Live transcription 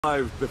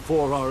arrived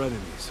before our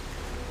enemies.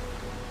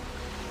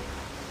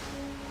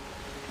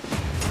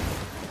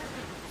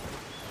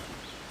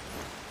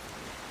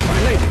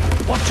 My lady,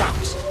 watch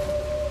out!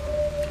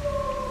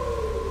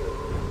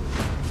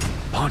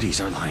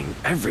 Bodies are lying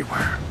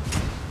everywhere.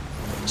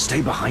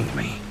 Stay behind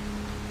me.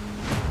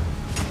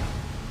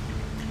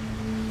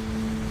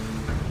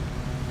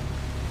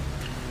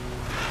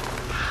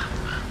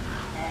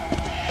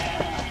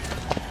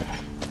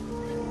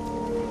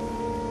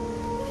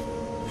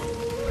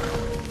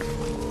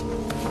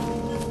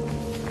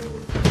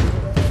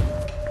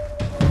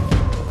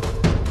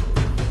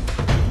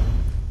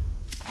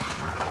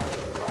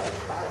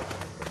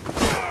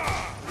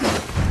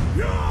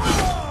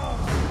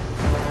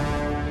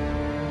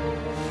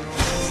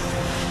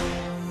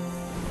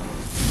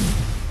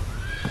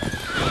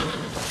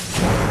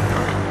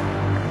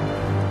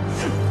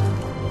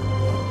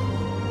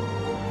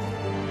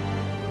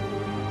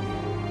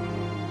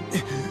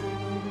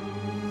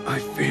 I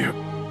fear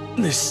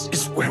this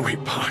is where we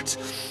part.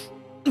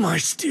 My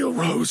steel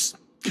rose.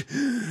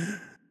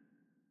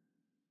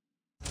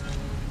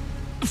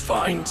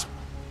 Find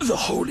the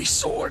holy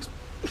sword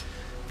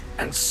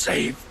and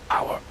save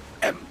our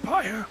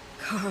empire.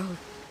 Carl,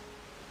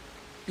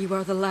 you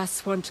are the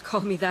last one to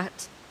call me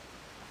that.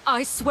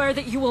 I swear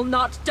that you will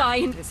not die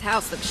in this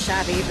house. Looks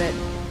shabby, but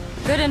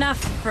good enough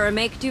for a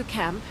make-do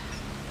camp.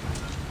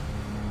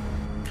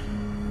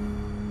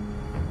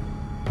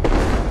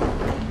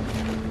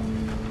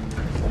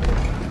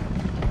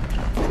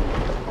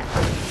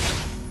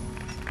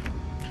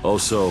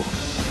 Also,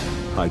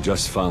 I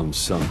just found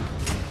some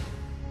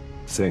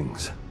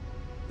things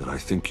that I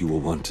think you will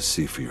want to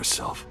see for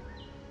yourself.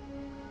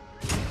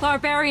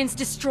 Barbarians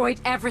destroyed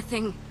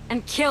everything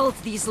and killed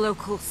these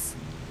locals.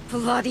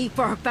 Bloody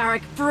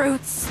barbaric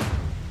brutes.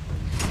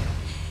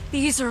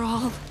 These are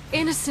all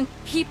innocent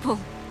people.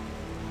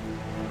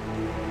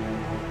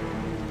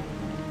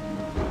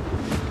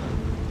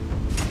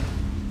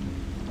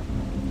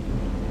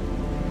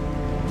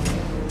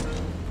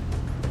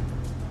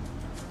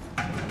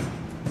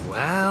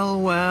 Well,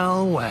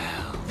 well,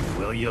 well.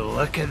 Will you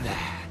look at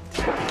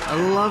that? A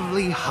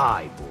lovely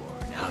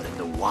highborn out in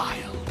the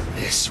wild.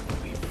 This will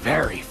be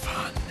very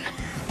fun.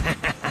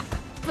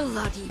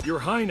 Bloody... Your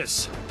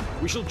Highness,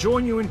 we shall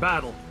join you in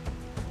battle.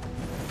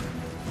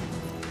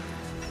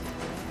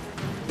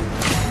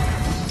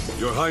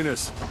 Your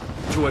Highness,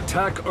 to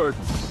attack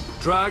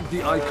Erdn, drag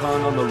the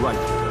icon on the right.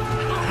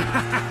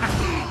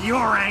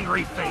 Your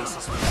angry face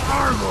is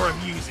far more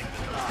amusing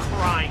than those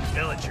crying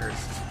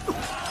villagers.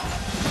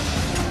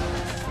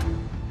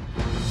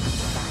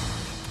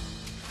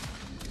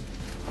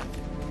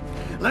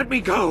 Let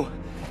me go!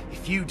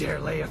 If you dare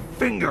lay a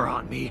finger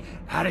on me,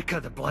 Attica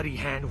the Bloody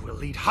Hand will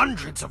lead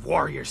hundreds of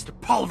warriors to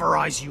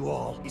pulverize you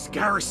all. He's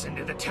garrisoned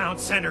in the town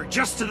center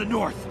just to the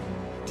north.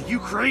 Do you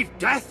crave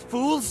death,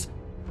 fools?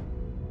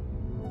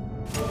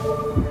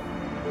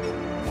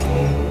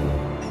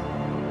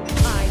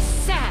 I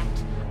said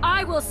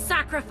I will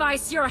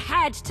sacrifice your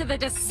head to the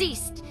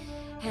deceased,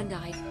 and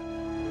I...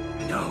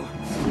 No.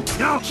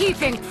 No!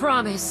 Keeping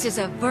promise is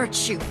a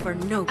virtue for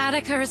no...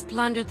 Attica has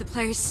plundered the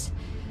place,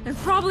 and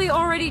probably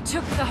already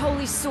took the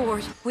Holy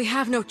Sword. We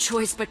have no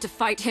choice but to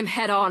fight him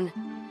head-on.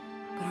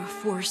 But our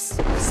force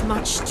is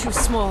much too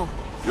small.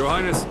 Your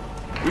Highness,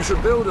 we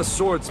should build a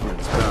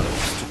swordsman's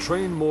barracks to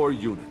train more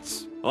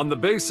units. On the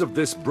base of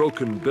this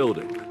broken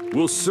building,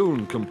 we'll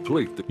soon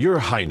complete the... Your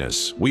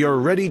Highness, we are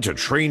ready to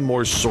train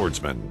more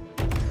swordsmen.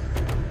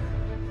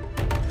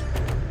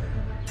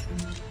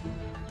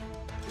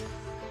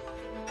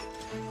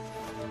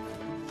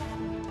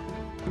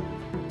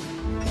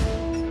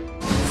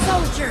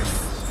 Soldiers!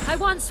 I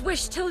once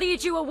wished to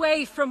lead you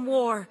away from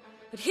war,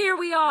 but here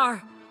we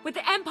are, with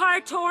the Empire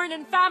torn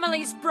and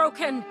families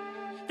broken.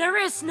 There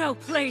is no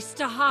place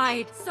to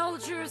hide.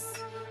 Soldiers,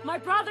 my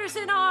brothers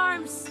in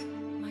arms,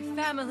 my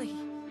family,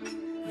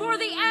 for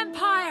the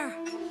Empire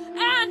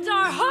and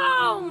our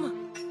home!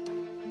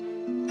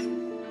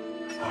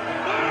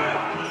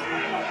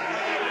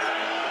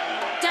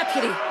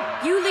 Deputy,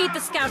 you lead the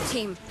scout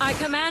team. I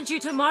command you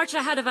to march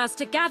ahead of us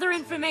to gather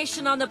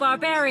information on the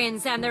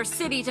barbarians and their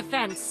city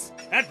defense.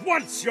 At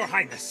once, Your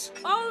Highness!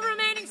 All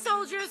remaining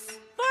soldiers,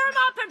 form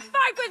up and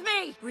fight with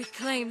me!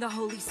 Reclaim the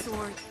Holy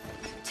Sword.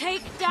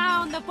 Take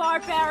down the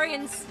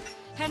barbarians,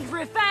 and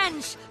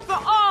revenge for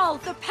all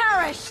the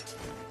perished!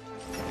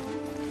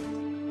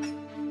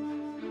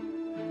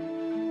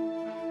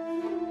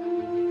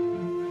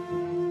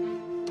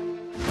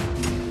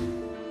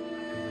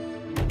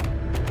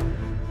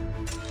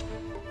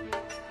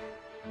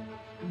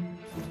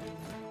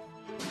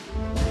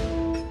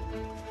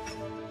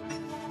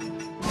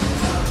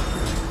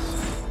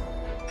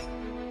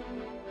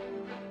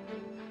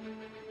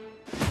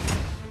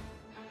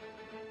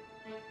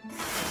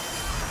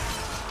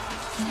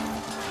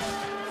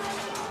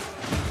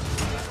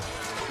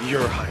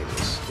 Your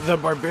Highness, the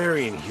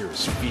barbarian here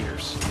is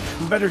fierce.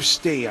 Better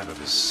stay out of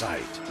his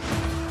sight.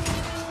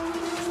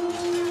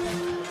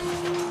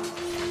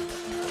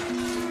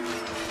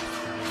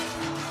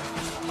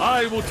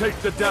 I will take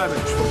the damage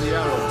from the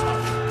arrow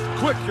tower.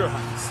 Quick, Your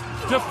Highness!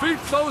 Defeat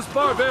those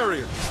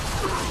barbarians!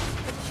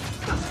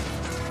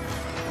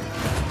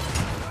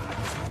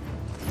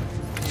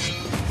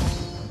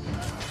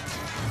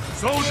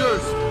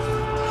 Soldiers!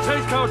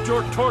 Take out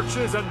your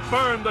torches and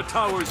burn the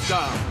towers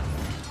down!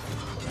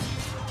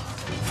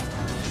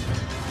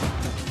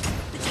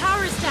 The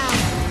tower's down!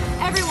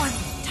 Everyone,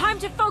 time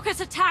to focus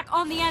attack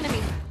on the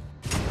enemy!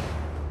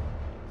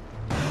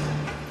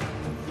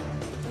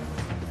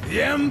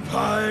 The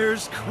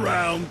Empire's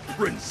crown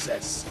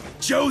princess,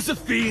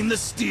 Josephine the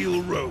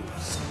Steel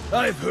Rose.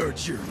 I've heard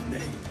your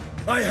name.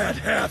 I had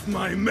half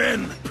my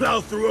men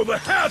plow through over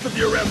half of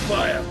your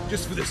empire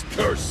just for this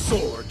cursed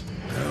sword.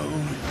 How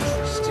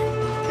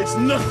interesting. It's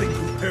nothing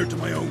compared to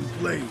my own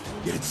blade,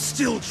 yet it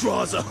still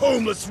draws a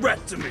homeless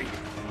rat to me.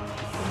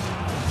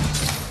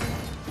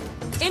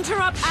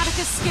 Interrupt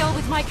Attica's skill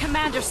with my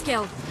commander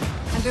skill.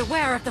 And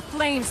beware of the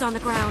flames on the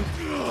ground.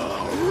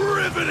 Oh,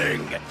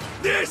 riveting!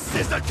 This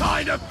is the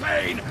kind of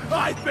pain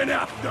I've been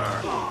after!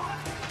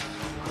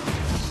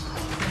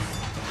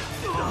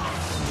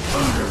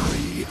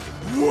 Utterly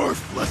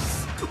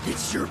worthless!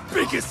 It's your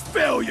biggest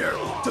failure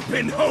to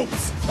pin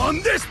hopes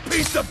on this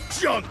piece of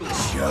junk!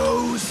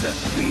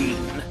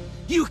 Josephine!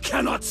 You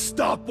cannot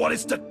stop what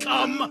is to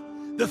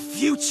come! The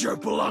future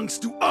belongs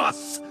to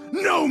us,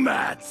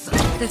 nomads!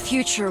 The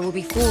future will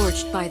be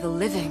forged by the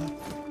living.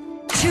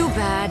 Too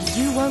bad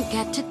you won't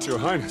get to Your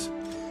Highness,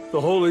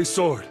 the Holy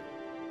Sword.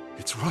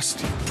 It's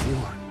rusty and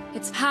worn.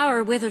 Its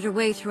power withered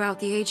away throughout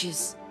the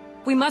ages.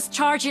 We must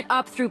charge it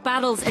up through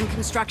battles and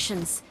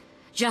constructions,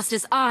 just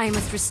as I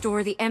must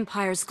restore the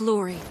Empire's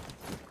glory.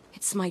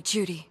 It's my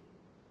duty.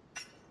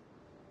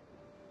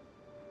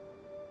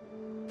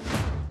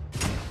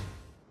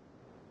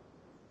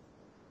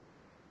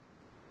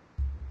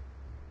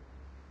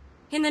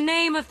 In the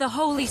name of the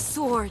Holy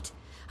Sword,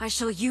 I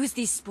shall use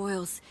these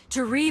spoils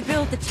to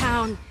rebuild the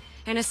town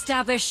and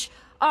establish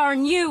our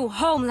new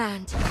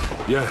homeland.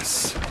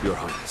 Yes, Your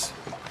Highness.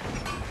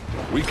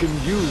 We can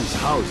use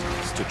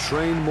houses to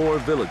train more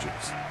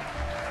villagers.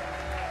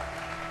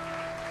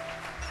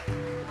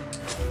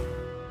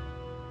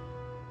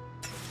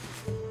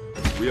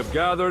 We have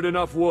gathered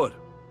enough wood.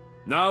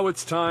 Now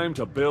it's time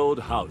to build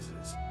houses.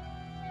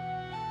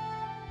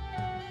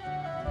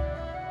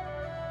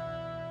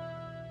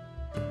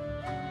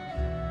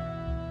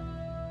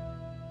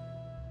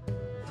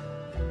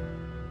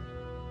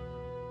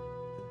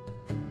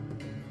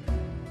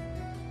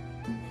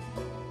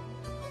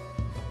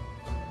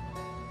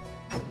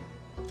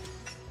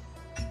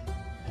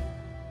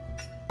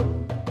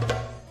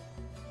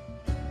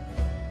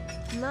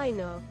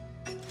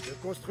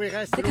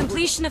 The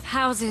completion of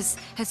houses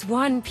has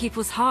won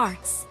people's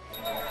hearts.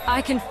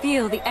 I can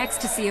feel the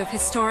ecstasy of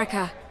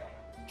Historica.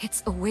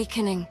 It's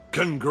awakening.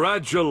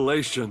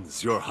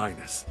 Congratulations, Your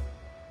Highness.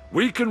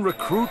 We can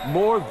recruit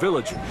more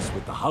villagers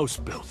with the house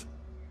built.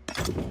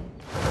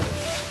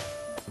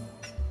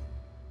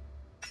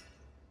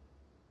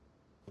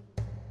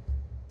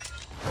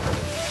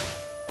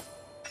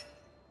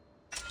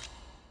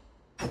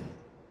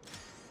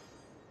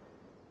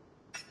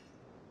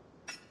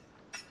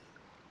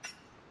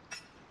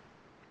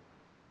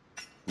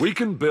 We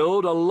can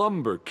build a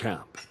lumber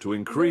camp to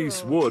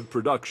increase wood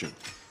production.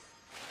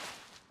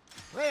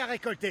 Prêt à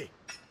récolter.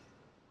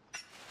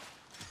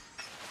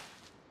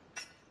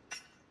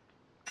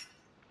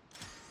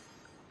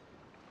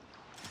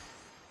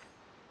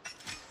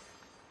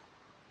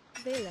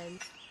 Villain.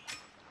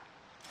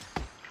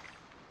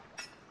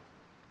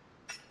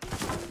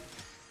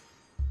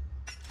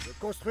 Je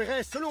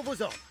construirai selon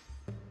vos ordres.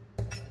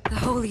 The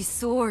Holy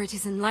Sword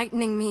is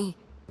enlightening me.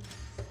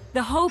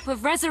 The hope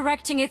of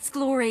resurrecting its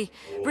glory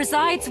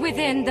resides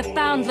within the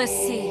boundless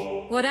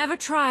sea. Whatever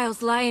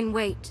trials lie in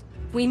wait,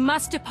 we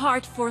must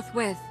depart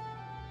forthwith.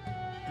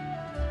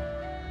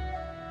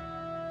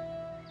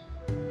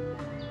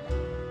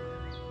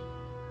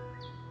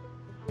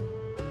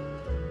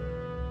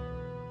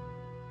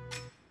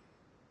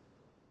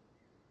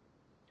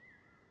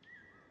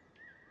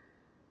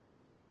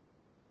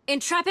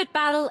 Intrepid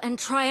battle and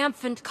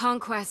triumphant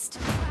conquest.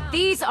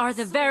 These are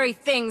the very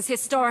things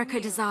Historica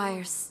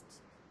desires.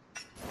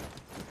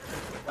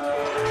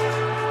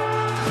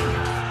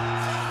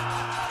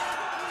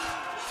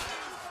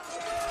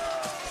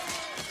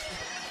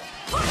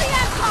 For the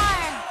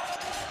Empire!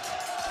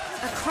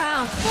 A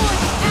crown for the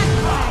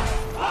Empire!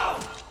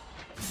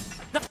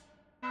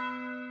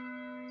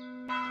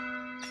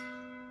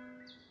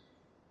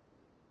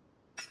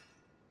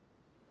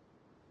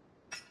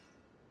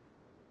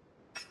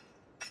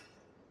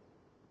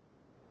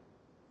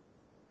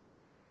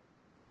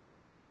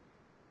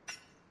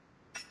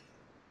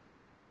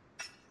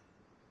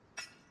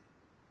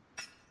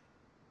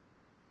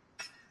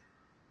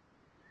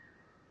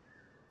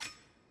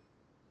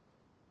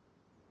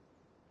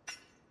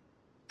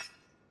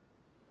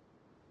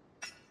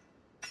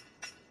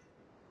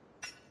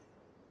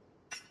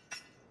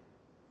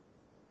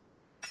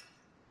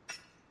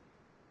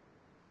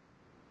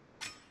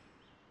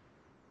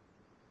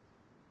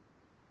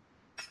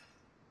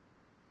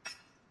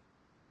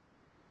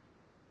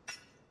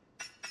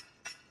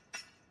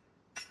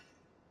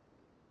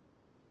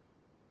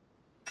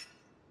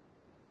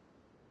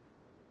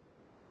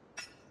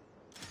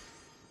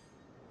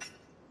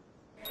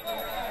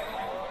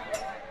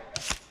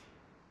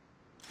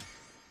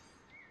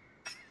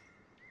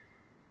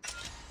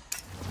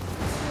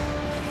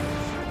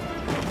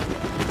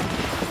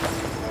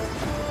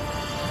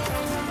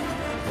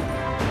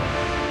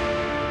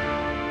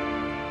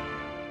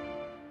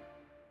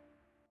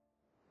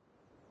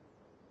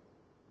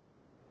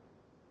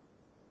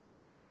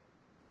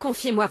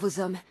 Confiez-moi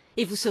vos hommes,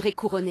 et vous serez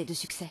couronnés de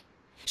succès.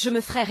 Je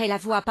me frayerai la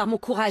voie par mon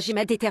courage et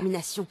ma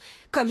détermination,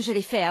 comme je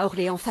l'ai fait à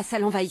Orléans face à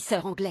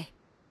l'envahisseur anglais.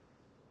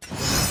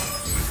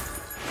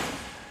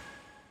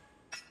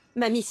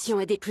 Ma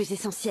mission est des plus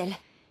essentielles,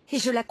 et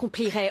je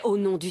l'accomplirai au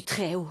nom du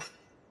Très-Haut.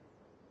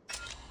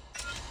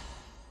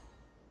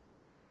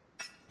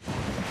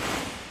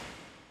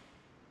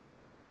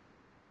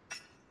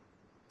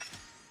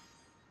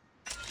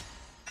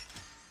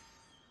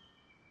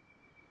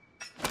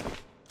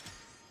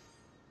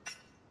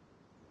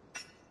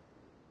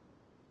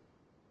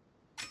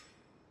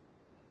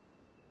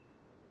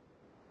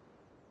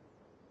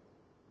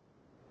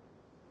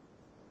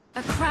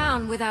 A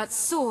crown without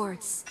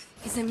swords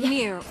is a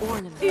mere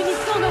ornament.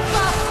 Unissons nos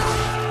forces!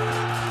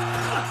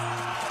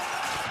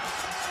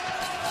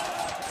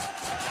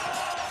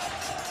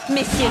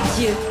 Messieurs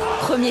Dieu,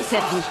 premier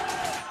servi.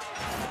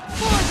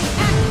 For the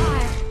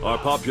Empire! Our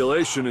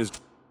population is...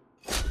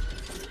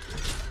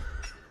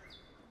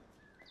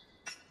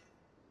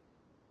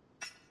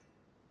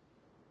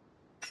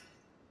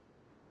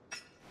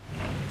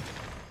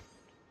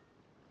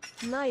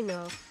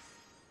 Minor.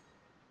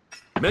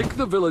 Make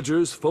the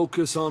villagers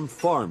focus on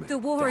farming The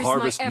war to is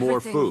harvest my more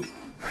everything.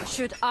 food.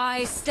 Should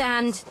I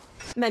stand?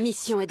 Ma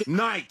mission est des...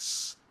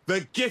 Knights,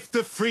 the gift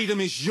of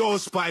freedom is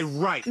yours by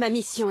right. Ma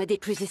mission est des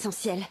plus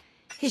essentielles,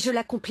 et je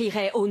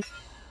l'accomplirai au...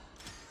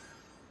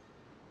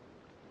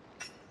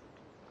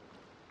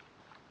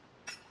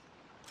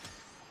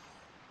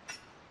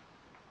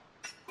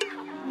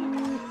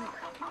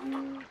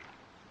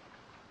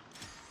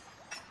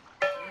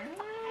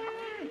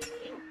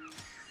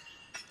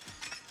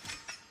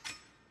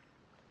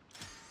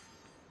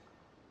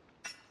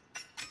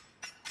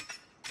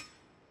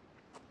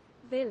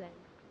 Villain.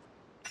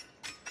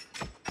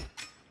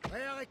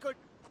 Prêt à récolter.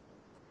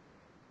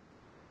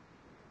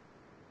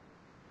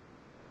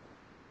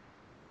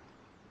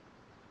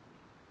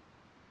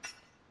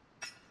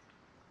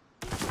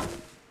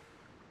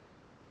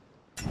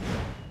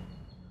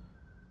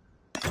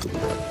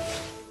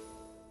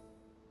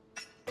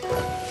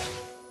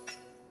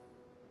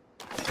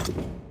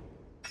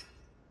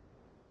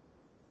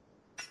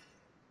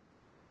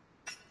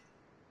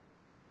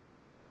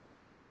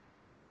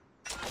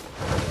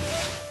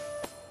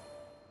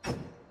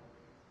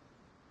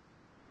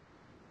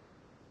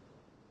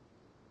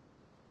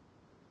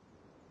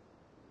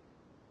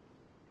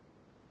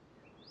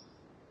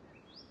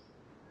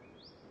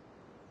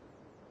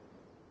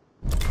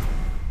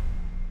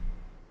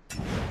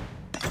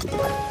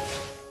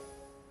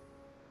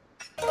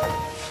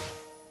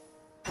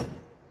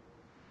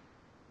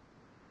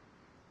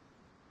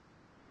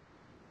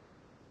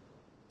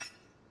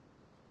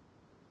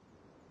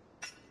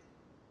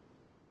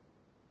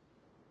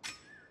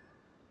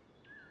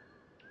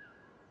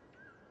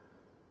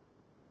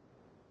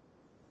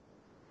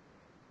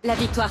 La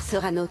victoire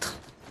sera nôtre.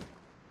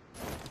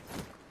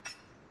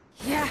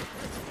 Yeah.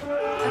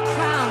 A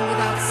crown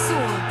without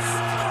swords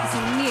is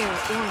a mere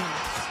ornament.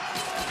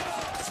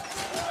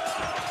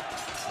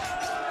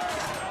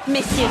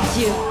 Messieurs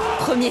Dieu,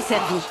 premier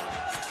servi.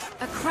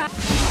 A crown.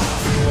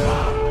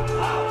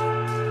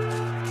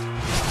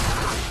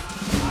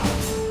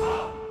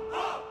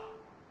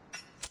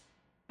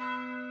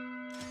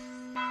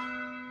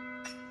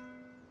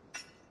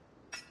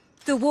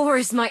 The war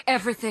is my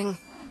everything.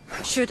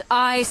 Should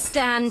I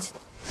stand,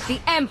 the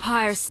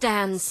Empire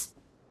stands.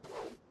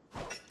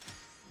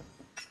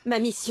 Ma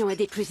mission est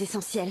des plus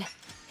essentielles,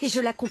 et je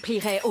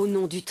l'accomplirai au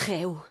nom du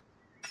Très-Haut.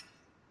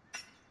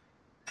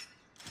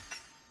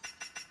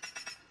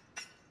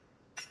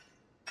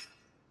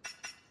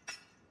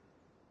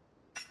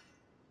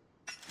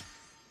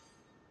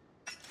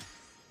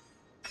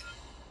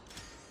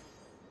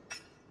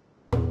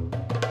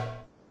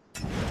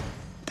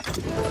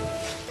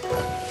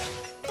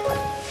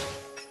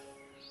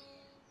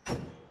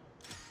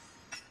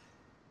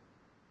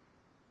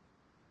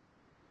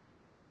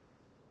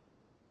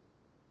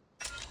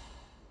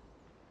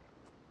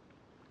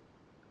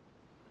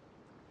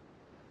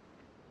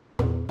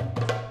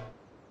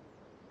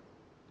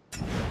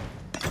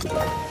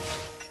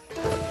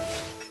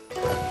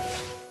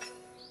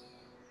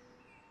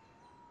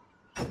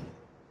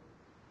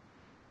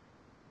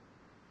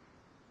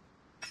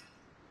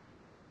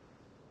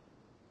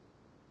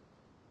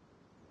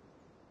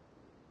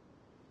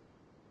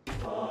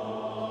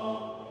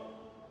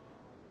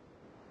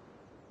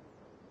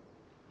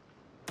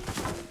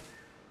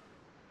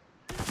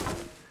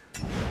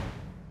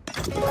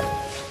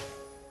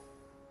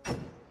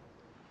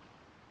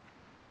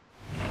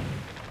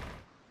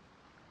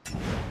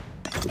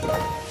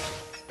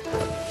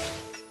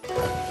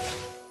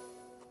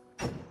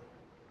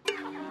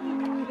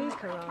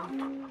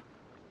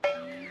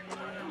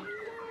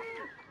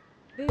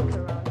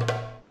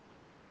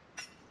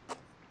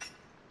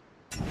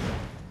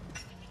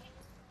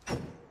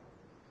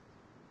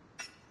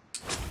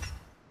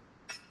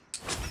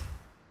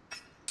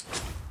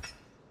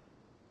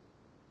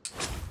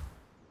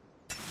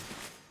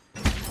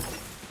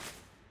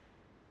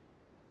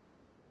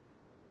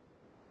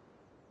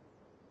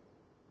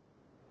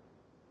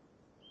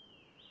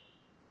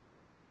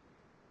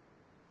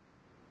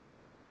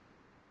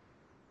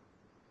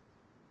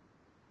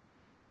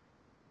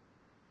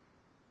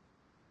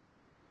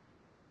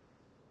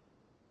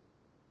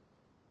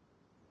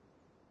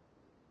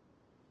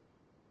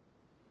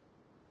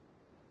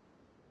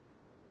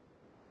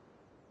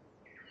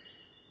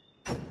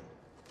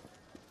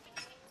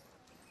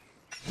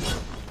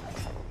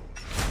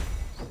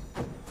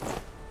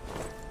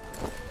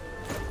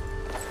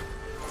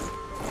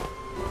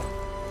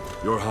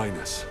 Your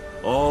Highness,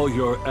 all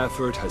your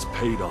effort has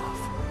paid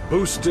off.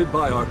 Boosted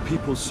by our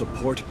people's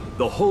support,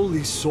 the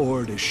Holy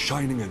Sword is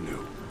shining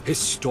anew.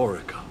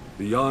 Historica,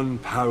 the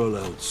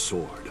unparalleled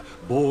sword,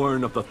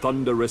 born of the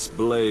thunderous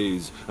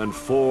blaze and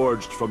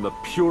forged from the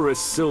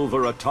purest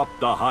silver atop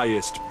the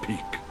highest peak.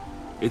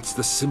 It's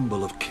the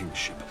symbol of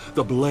kingship,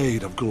 the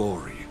blade of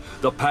glory.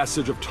 The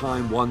passage of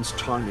time once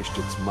tarnished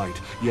its might,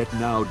 yet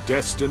now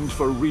destined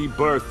for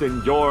rebirth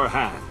in your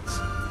hands.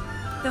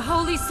 The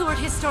Holy Sword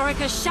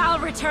Historica shall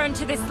return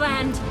to this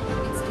land.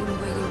 It's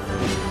been waiting for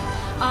me.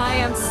 I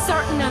am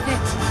certain of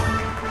it.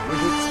 With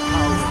its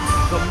power,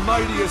 the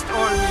mightiest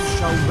army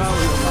shall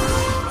rally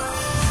around.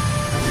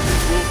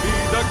 It will be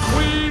the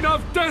Queen of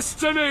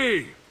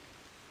Destiny!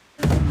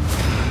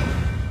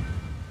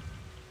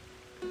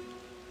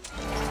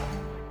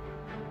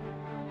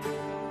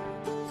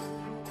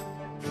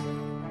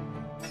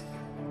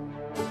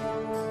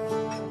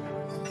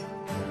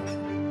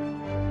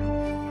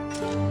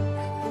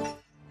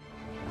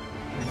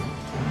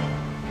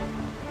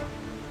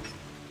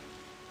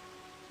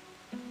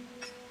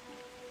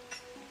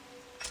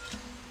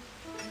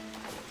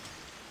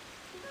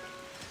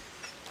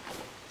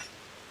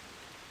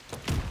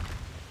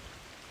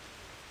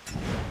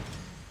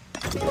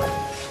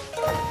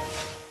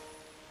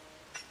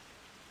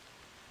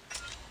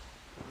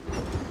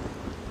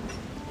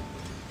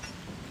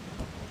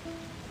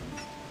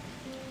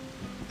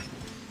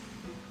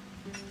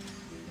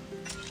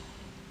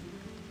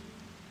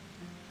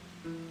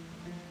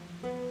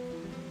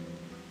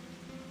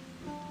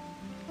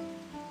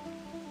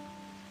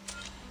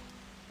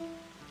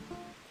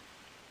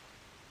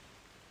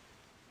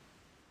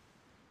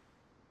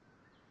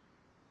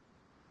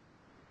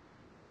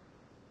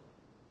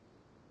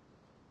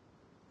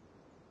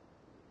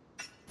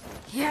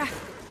 Yeah,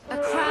 a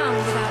crown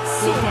without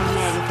swords.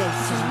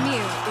 It's a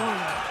mere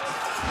ornament.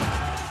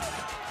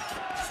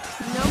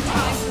 No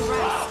time to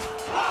rest.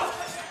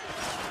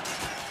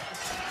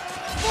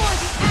 For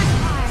the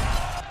Empire!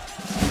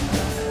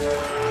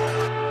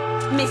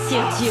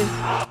 Messieurs Dieu,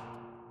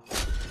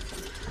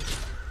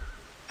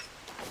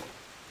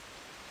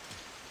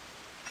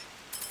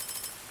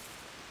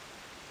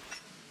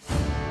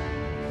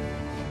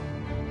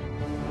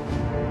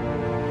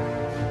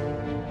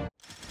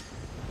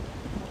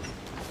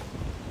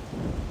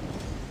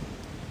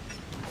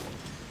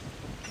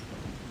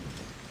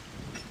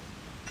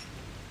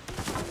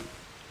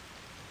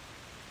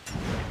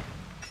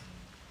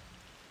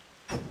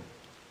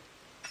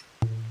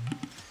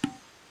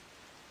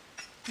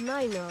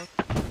 Minor.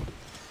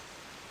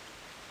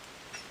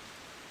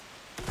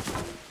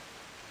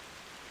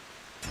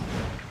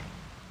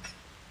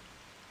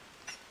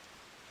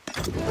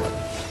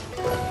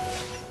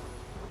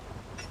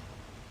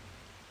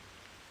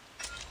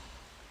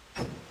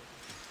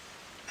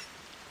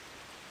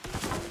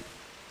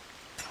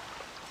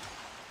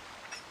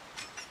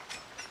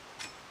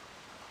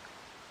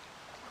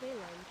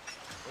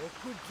 On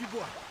coupe du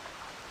bois.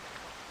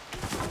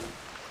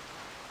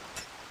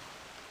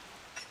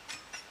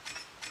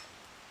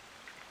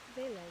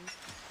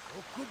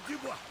 On coupe du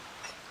bois.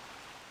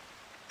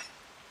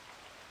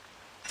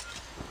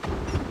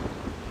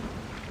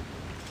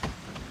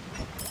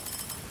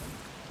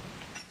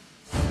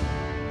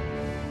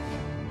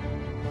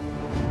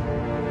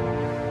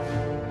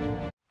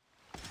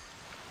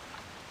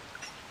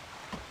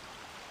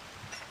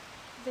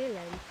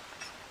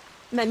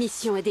 ma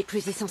mission est des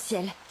plus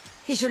essentielles,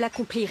 et je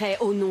l'accomplirai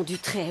au nom du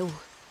Très-Haut.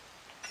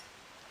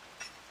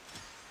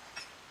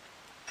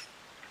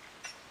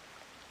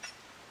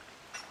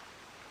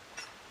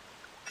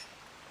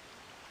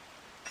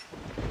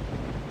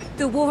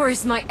 The war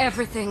is my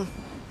everything.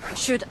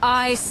 Should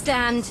I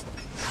stand,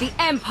 the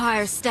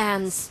Empire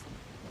stands.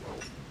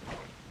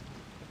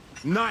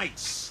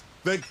 Knights,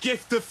 the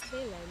gift of...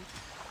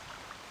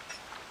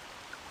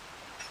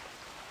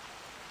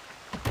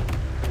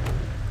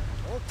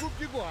 On coupe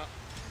du bois.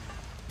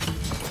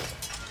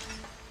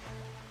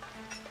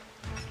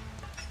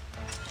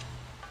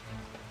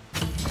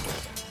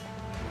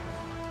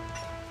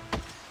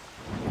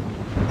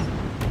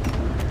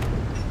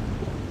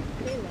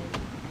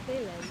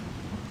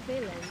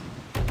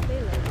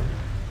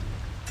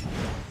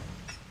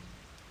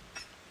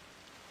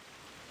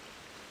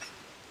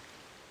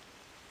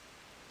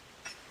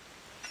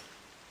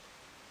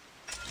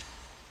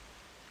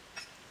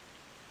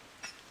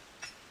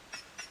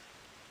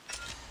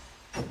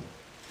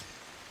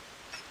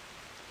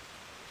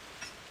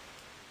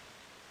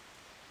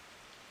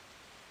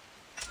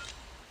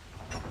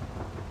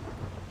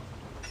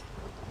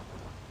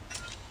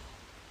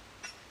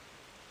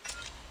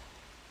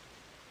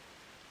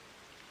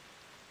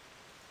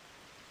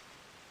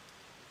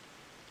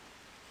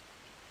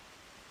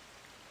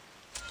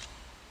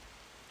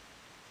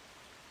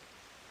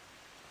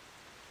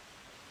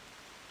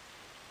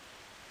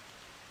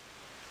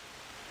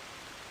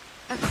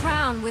 A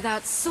crown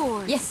without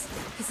swords. Yes.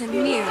 Is a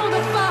mere...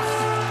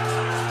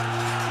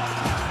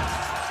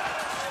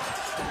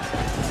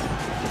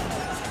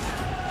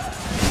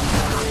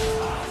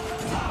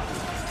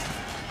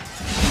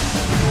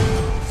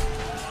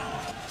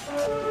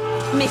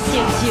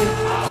 Messieurs dieux,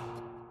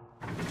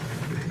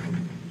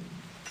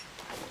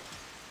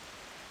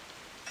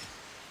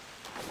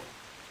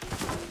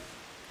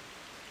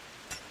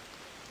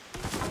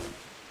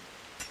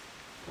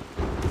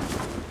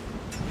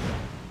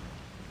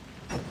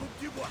 Coupe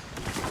du bois.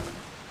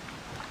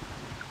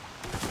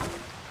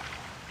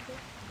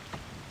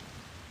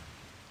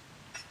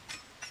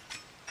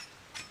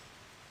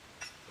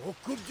 On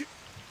coupe du...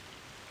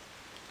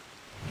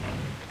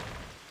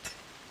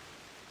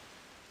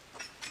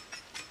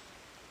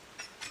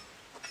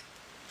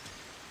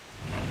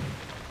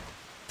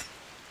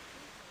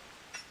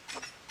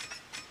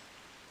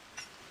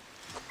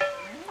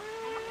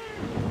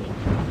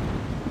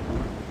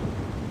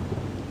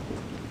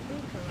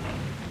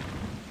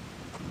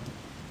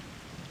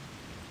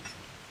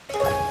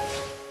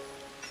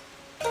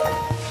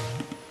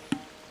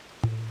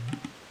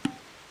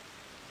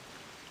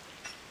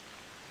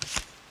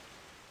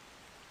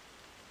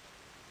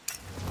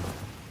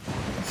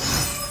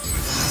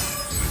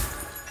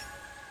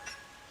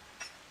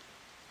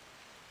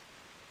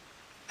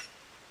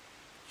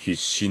必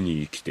死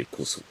に生きて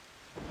こそ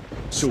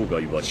生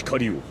涯は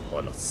光を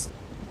放つ。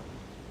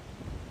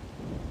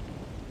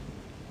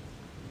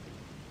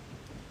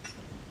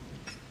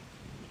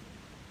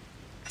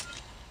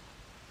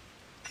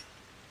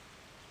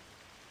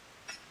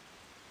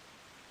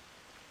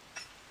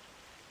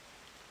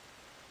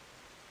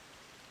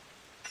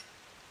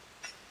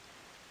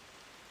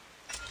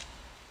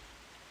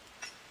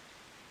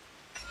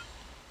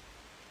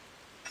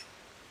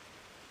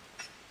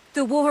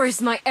The war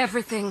is my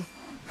everything.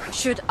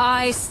 Should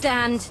I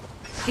stand,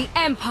 the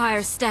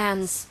Empire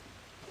stands.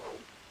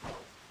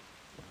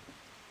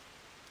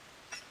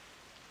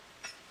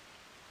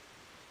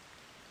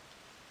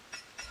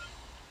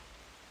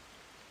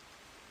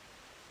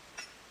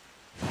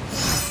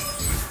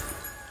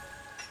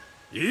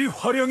 이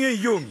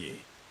화령의 용이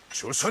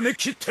조선의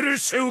기틀을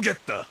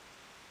세우겠다.